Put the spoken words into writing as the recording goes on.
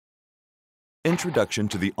Introduction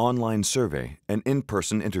to the online survey and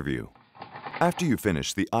in-person interview. After you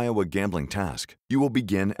finish the Iowa gambling task, you will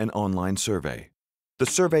begin an online survey. The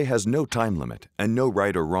survey has no time limit and no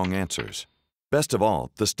right or wrong answers. Best of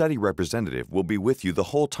all, the study representative will be with you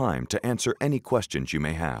the whole time to answer any questions you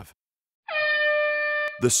may have.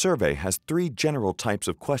 The survey has 3 general types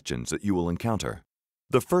of questions that you will encounter.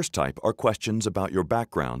 The first type are questions about your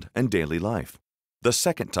background and daily life. The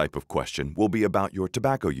second type of question will be about your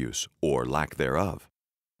tobacco use or lack thereof.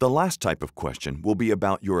 The last type of question will be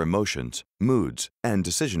about your emotions, moods, and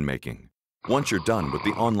decision-making. Once you're done with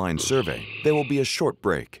the online survey, there will be a short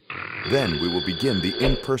break. Then we will begin the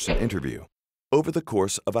in-person interview. Over the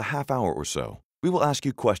course of a half hour or so, we will ask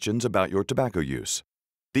you questions about your tobacco use.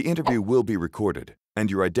 The interview will be recorded,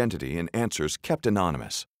 and your identity and answers kept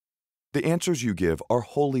anonymous. The answers you give are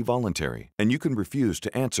wholly voluntary, and you can refuse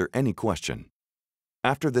to answer any question.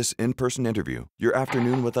 After this in-person interview, your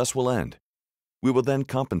afternoon with us will end. We will then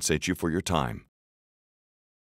compensate you for your time.